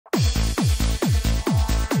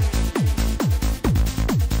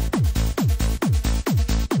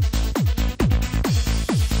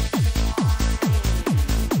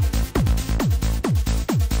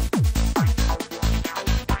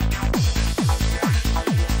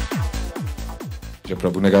जब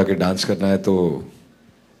प्रभु ने कहा कि डांस करना है तो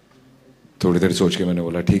थोड़ी देर सोच के मैंने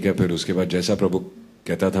बोला ठीक है, फिर उसके बाद जैसा प्रभु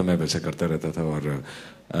कहता था मैं वैसा करता रहता था। और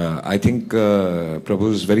I think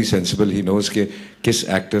Prabhu is very sensible, he knows कि किस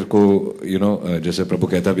एक्टर को जैसे प्रभु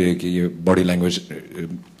कहता भी है कि ये बॉडी लैंग्वेज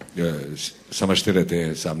समझते रहते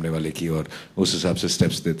हैं सामने वाले की और उस हिसाब से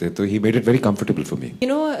स्टेप्स देते हैं, तो he made it very comfortable for me.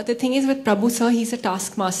 The thing is with Prabhu sir, he is a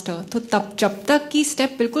task master, तो तब जब तक की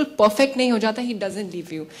स्टेप बिल्कुल परफेक्ट नहीं हो जाता, he doesn't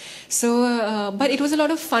leave you. So but it was a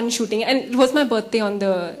lot of fun shooting and it was my birthday on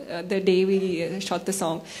the day we shot the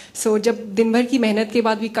song. सो जब दिन भर की मेहनत के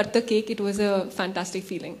बाद we cut the cake, it was a fantastic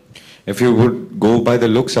feeling. If you would go by the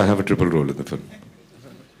looks, I have a triple role in the film.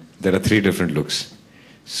 There are 3 different looks.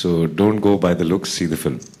 So don't go by the looks, see the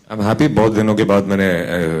film. I'm happy, बहुत दिनों के बाद मैंने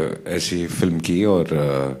ऐसी film की और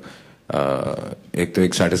एक तो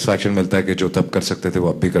एक सेटिस्फैक्शन मिलता है कि जो तब कर सकते थे वो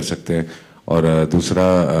अब भी कर सकते हैं, और दूसरा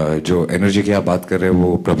जो एनर्जी की आप बात कर रहे हैं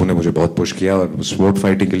वो प्रभु ने मुझे बहुत पुश किया, और स्पोर्ट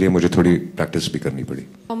फाइटिंग के लिए मुझे थोड़ी प्रैक्टिस भी करनी पड़ी।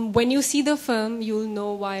 When you see the film, you'll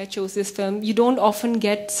know why I chose this film. You don't often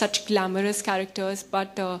get such glamorous characters,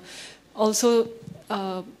 but also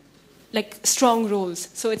like strong roles.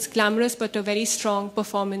 So it's glamorous, but a very strong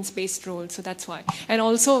performance-based role. So that's why. And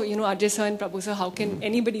also, AJay sir and Prabhu sir, how can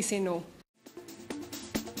anybody say no?